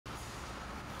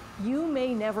You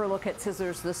may never look at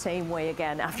scissors the same way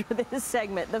again after this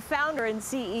segment. The founder and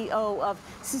CEO of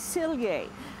Ciselier,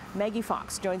 Maggie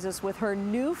Fox, joins us with her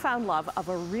newfound love of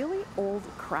a really old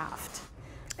craft.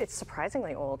 It's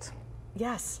surprisingly old.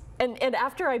 Yes. And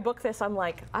after I book this, I'm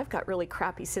like, I've got really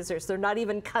crappy scissors. They're not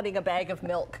even cutting a bag of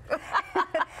milk.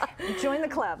 Join the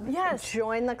club. Yes.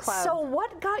 Join the club. So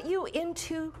what got you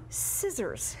into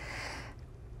scissors?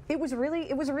 It was really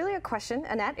a question,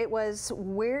 Annette. It was,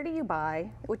 where do you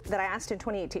buy, that I asked in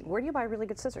 2018, where do you buy really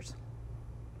good scissors?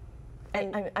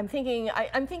 And I'm thinking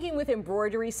with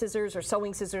embroidery scissors or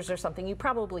sewing scissors or something, you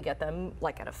probably get them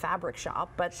like at a fabric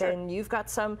shop, but sure. Then you've got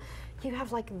some, you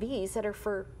have like these that are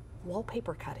for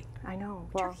wallpaper cutting. I know.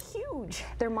 Well, they're huge.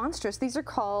 They're monstrous. These are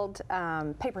called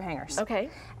paper hangers. Okay.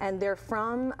 And they're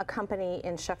from a company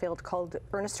in Sheffield called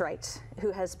Ernest Wright,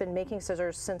 who has been making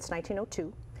scissors since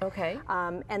 1902. Okay.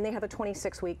 And they have a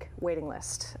 26-week waiting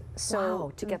list. So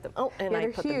wow, to get them. Oh, and yeah, I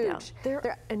put them down.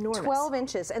 They're enormous. 12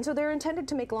 inches. And so they're intended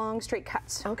to make long, straight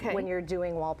cuts when you're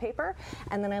doing wallpaper.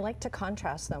 And then I like to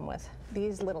contrast them with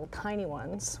these little tiny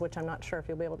ones, which I'm not sure if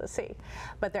you'll be able to see.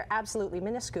 But they're absolutely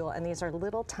minuscule. And these are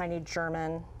little, tiny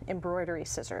German embroidery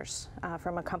scissors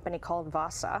from a company called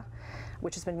Vasa,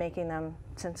 which has been making them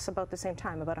since about the same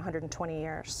time, about 120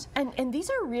 years. And these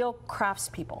are real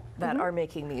craftspeople that are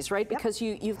making these, right? Because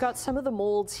you've got some of the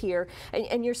molds here,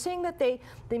 and you're saying that they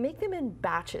make them in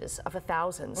batches of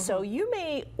 1,000. So you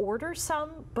may order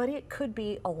some, but it could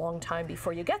be a long time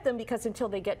before you get them, because until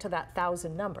they get to that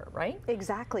 1,000 number, right?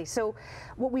 Exactly. So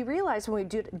what we realized when we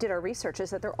did our research is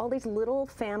that there are all these little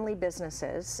family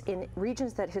businesses in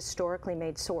regions that historically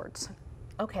made swords.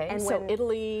 Okay, and so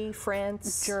Italy,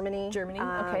 France, Germany,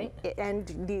 okay. And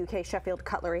the UK, Sheffield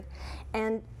Cutlery.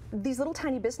 And these little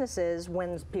tiny businesses,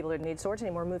 when people don't need swords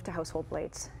anymore, move to household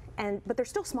blades. But they're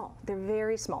still small. They're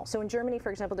very small. So in Germany, for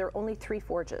example, there are only 3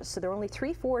 forges. So there are only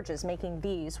 3 forges making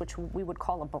these, which we would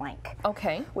call a blank.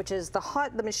 Okay. Which is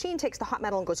the machine takes the hot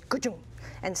metal and goes ka-choom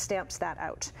and stamps that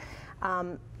out.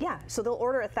 Yeah, so they'll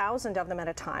order 1,000 of them at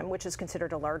a time, which is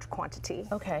considered a large quantity.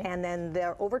 Okay. And then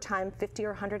over time, 50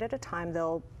 or 100 at a time,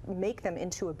 they'll make them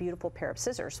into a beautiful pair of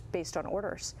scissors based on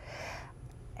orders.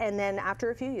 And then after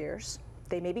a few years,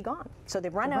 they may be gone. So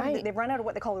they've run out. They've run out of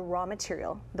what they call the raw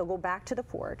material. They'll go back to the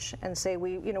forge and say,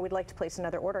 we'd like to place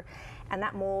another order. And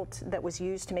that mold that was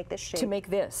used to make this shape,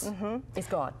 is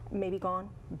gone. Maybe gone,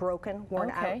 broken, worn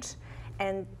out.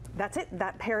 And that's it.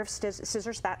 That pair of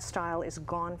scissors, that style, is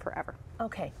gone forever.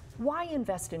 Okay. Why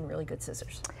invest in really good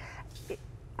scissors?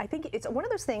 I think it's one of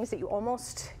those things that you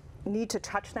almost need to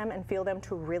touch them and feel them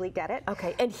to really get it.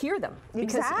 Okay, and hear them.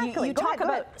 Exactly. You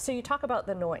talk about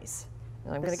the noise.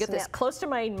 I'm going to get this close to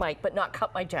my mic, but not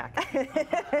cut my jacket.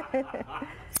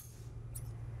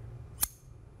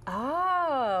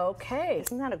 Oh, okay.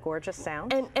 Isn't that a gorgeous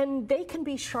sound? And they can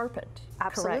be sharpened.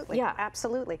 Absolutely. Correct? Yeah.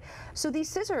 Absolutely. So these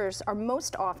scissors are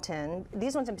most often,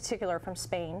 these ones in particular are from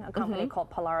Spain, a company called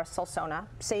Pilar Solsona.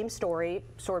 Same story,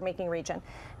 sword making region.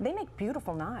 They make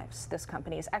beautiful knives. This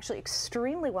company is actually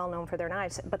extremely well known for their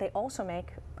knives, but they also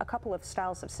make a couple of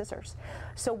styles of scissors.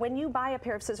 So when you buy a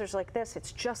pair of scissors like this,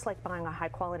 it's just like buying a high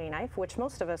quality knife, which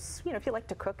most of us, if you like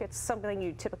to cook, it's something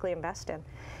you typically invest in.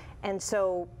 And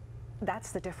so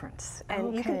that's the difference.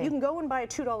 And you can go and buy a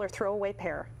 $2 throwaway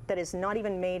pair that is not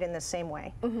even made in the same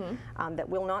way, that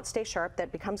will not stay sharp,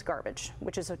 that becomes garbage,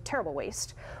 which is a terrible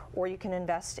waste. Or you can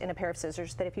invest in a pair of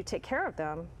scissors that if you take care of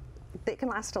them, they can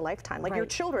last a lifetime. Like your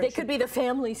children. They could be the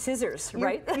family scissors,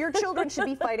 right? Your children should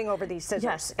be fighting over these scissors.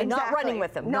 Yes, and not running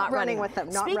with them. Not running with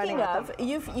them. Speaking of,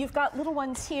 you've got little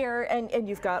ones here, and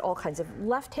you've got all kinds of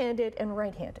left-handed and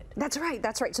right-handed. That's right,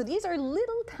 that's right. So these are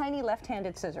little tiny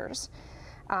left-handed scissors.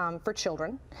 For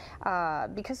children,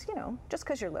 because just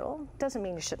because you're little doesn't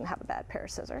mean you shouldn't have a bad pair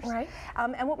of scissors. Right.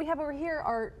 And what we have over here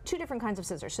are 2 different kinds of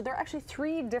scissors. So there are actually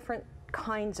 3 different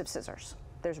kinds of scissors.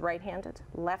 There's right-handed,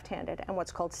 left-handed, and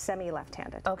what's called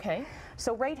semi-left-handed. Okay.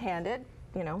 So right-handed,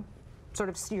 sort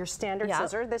of your standard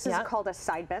scissor. This is called a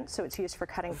side bent, so it's used for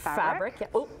cutting fabric.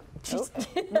 Oh,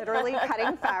 literally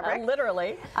cutting fabric.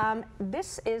 Literally.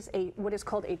 This is what is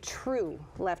called a true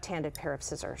left-handed pair of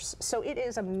scissors. So it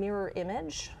is a mirror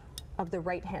image of the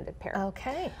right-handed pair.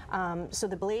 Okay. So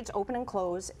the blades open and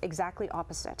close exactly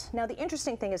opposite. Now the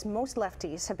interesting thing is most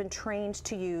lefties have been trained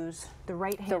to use the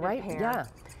right-handed pair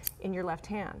in your left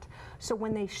hand. So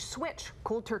when they switch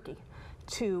cold turkey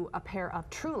to a pair of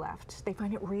true left, they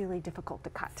find it really difficult to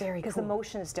cut. Because the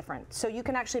motion is different. So you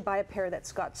can actually buy a pair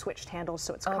that's got switched handles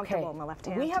so it's comfortable in the left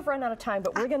hand. We have run out of time,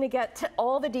 but we're going to get to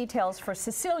all the details for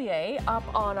Ciselier up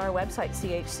on our website,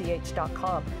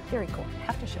 chch.com. Very cool. I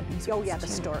have to show these. Oh yeah, the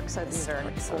storks. These are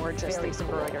gorgeous, these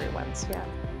embroidery ones. Yeah.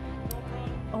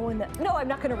 Oh, Oh, no, I'm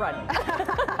not going to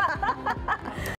run.